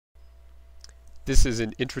This is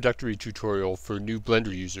an introductory tutorial for new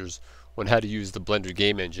Blender users on how to use the Blender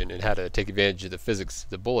game engine and how to take advantage of the physics,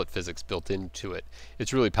 the bullet physics built into it.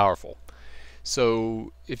 It's really powerful.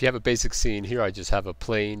 So if you have a basic scene here, I just have a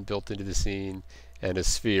plane built into the scene and a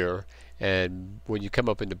sphere, and when you come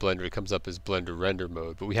up into Blender it comes up as Blender render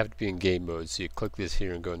mode, but we have to be in game mode, so you click this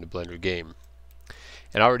here and go into Blender game.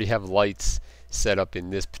 And I already have lights set up in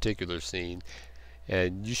this particular scene,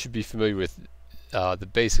 and you should be familiar with the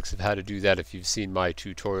basics of how to do that if you've seen my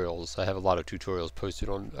tutorials. I have a lot of tutorials posted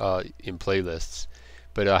on in playlists,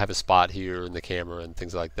 but I have a spot here in the camera and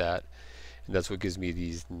things like that, and that's what gives me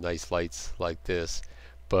these nice lights like this.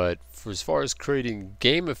 But for as far as creating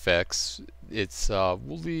game effects, it's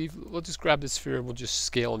we'll just grab this sphere and we'll just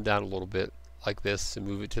scale him down a little bit like this and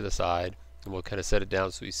move it to the side, and we'll kind of set it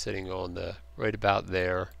down so he's sitting on the right about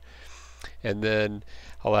there. And then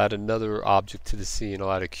I'll add another object to the scene.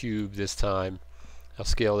 I'll add a cube this time. I'll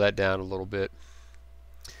scale that down a little bit,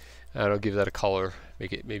 and I'll give that a color,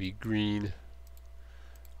 make it maybe green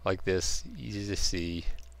like this, easy to see,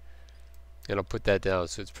 and I'll put that down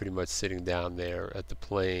so it's pretty much sitting down there at the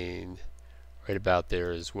plane, right about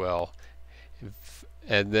there as well.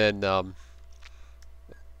 And then to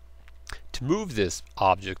move this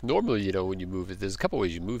object, normally, you know, when you move it, there's a couple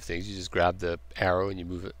ways you move things. You just grab the arrow and you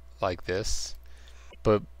move it like this,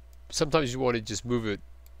 but sometimes you want to just move it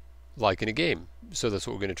like in a game, so that's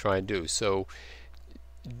what we're going to try and do. So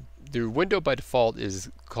the window by default is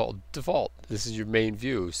called default. This is your main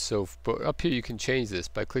view. So up here you can change this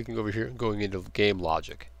by clicking over here and going into game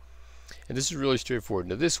logic, and this is really straightforward.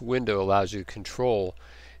 Now this window allows you to control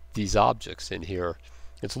these objects in here.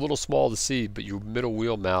 It's a little small to see, but your middle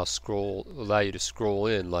wheel mouse scroll allow you to scroll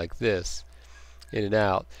in like this, in and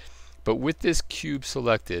out. But with this cube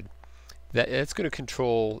selected, that's going to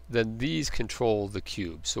control, then these control the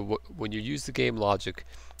cube. So when you use the game logic,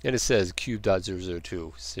 and it says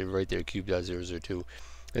cube.002, say right there cube.002,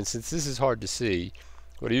 and since this is hard to see,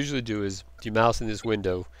 what I usually do is you mouse in this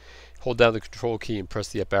window, hold down the control key and press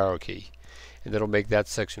the up arrow key, and that'll make that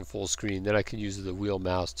section full screen. Then I can use the wheel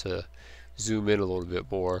mouse to zoom in a little bit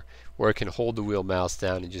more, or I can hold the wheel mouse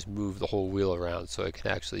down and just move the whole wheel around so I can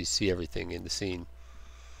actually see everything in the scene.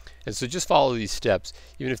 And so just follow these steps,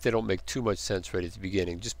 even if they don't make too much sense right at the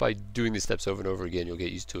beginning. Just by doing these steps over and over again, you'll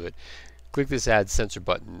get used to it. Click this add sensor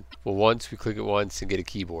button. Well, once we click it once and get a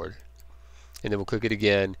keyboard, and then we'll click it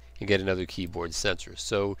again and get another keyboard sensor.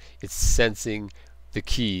 So it's sensing the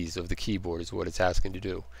keys of the keyboard is what it's asking to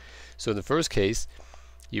do. So in the first case,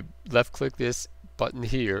 you left click this button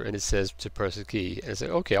here and it says to press a key, and I say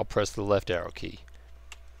okay, I'll press the left arrow key,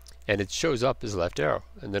 and it shows up as left arrow.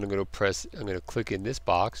 And then I'm going to click in this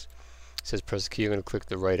box. It says press the key. I'm going to click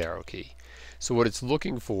the right arrow key. So what it's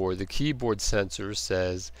looking for, the keyboard sensor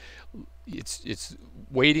says it's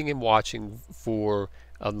waiting and watching for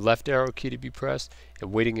a left arrow key to be pressed,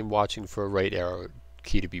 and waiting and watching for a right arrow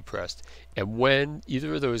key to be pressed. And when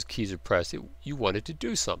either of those keys are pressed, you want it to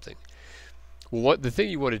do something. Well, the thing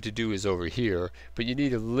you want it to do is over here, but you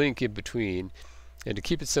need a link in between. And to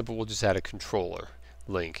keep it simple, we'll just add a controller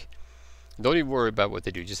link. Don't even worry about what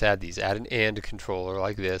they do, just add these. Add an AND controller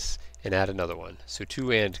like this, and add another one. So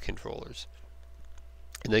 2 AND controllers.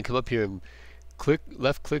 And then come up here and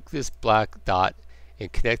left click this black dot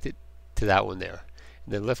and connect it to that one there.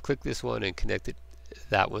 And then left click this one and connect it to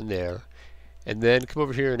that one there. And then come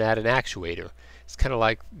over here and add an actuator. It's kind of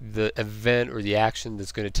like the event or the action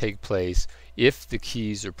that's going to take place if the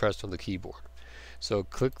keys are pressed on the keyboard. So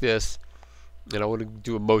click this, and I want to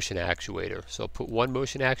do a motion actuator. So I'll put one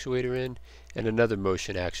motion actuator in and another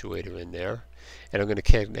motion actuator in there, and I'm going to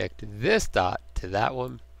connect this dot to that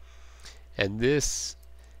one and this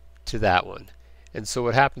to that one. And so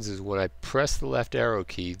what happens is when I press the left arrow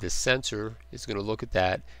key, the sensor is going to look at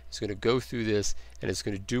that, it's going to go through this, and it's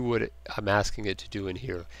going to do what I'm asking it to do in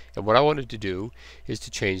here. And what I wanted to do is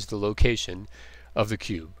to change the location of the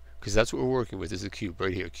cube, because that's what we're working with, is the cube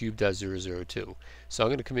right here, cube.002. So I'm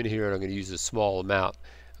going to come in here and I'm going to use a small amount.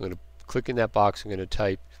 I'm going to click in that box, I'm going to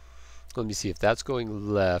type, let me see if that's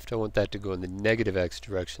going left, I want that to go in the negative x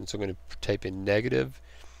direction, so I'm going to type in negative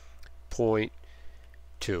 0.2.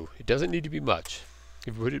 It doesn't need to be much.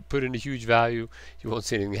 If you put in a huge value, you won't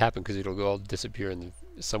see anything happen because it'll all disappear in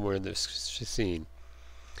somewhere in the scene.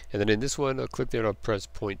 And then in this one, I'll click there and I'll press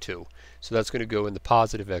 0.2. So that's going to go in the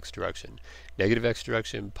positive x direction. Negative x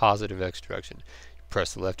direction, positive x direction.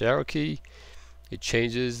 Press the left arrow key. It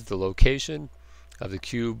changes the location of the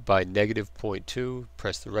cube by negative 0.2.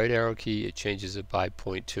 Press the right arrow key. It changes it by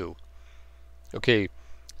 0.2. Okay,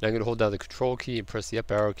 now I'm going to hold down the control key and press the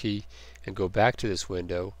up arrow key and go back to this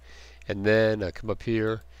window. And then I come up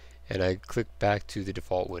here and I click back to the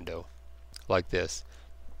default window like this.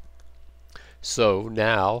 So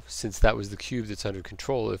now, since that was the cube that's under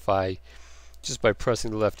control, if I just by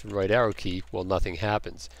pressing the left and right arrow key, well, nothing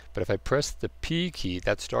happens. But if I press the P key,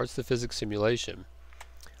 that starts the physics simulation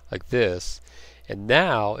like this. And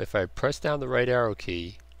now if I press down the right arrow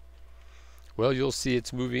key, well, you'll see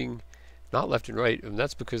it's moving not left and right, and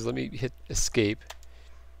that's because, let me hit escape,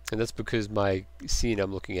 and that's because my scene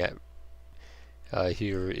I'm looking at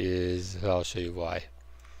here is, I'll show you why.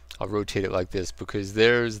 I'll rotate it like this because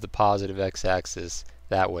there's the positive x-axis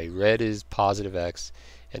that way. Red is positive x,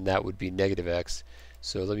 and that would be negative x.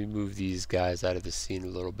 So let me move these guys out of the scene a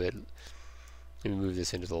little bit. Let me move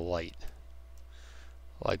this into the light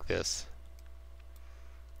like this.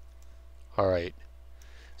 Alright,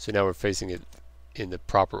 so now we're facing it in the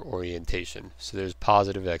proper orientation. So there's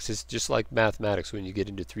positive x. It's just like mathematics when you get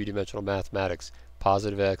into three-dimensional mathematics.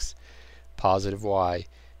 Positive x, positive y,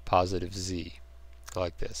 positive z,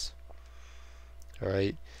 like this.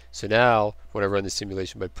 Alright, so now when I run the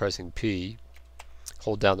simulation by pressing P,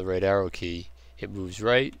 hold down the right arrow key, it moves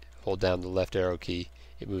right. Hold down the left arrow key,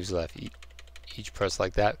 it moves left. Each press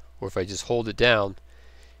like that. Or if I just hold it down,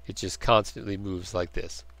 it just constantly moves like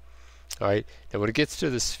this. Alright, now when it gets to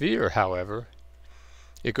the sphere, however,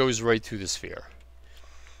 it goes right through the sphere.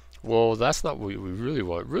 Well, that's not what we really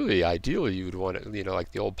want. Really, ideally, you would want to, you know,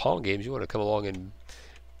 like the old Pong games, you want to come along and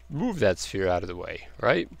move that sphere out of the way,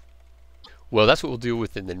 right? Well, that's what we'll deal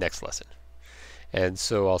with in the next lesson. And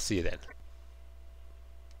so I'll see you then.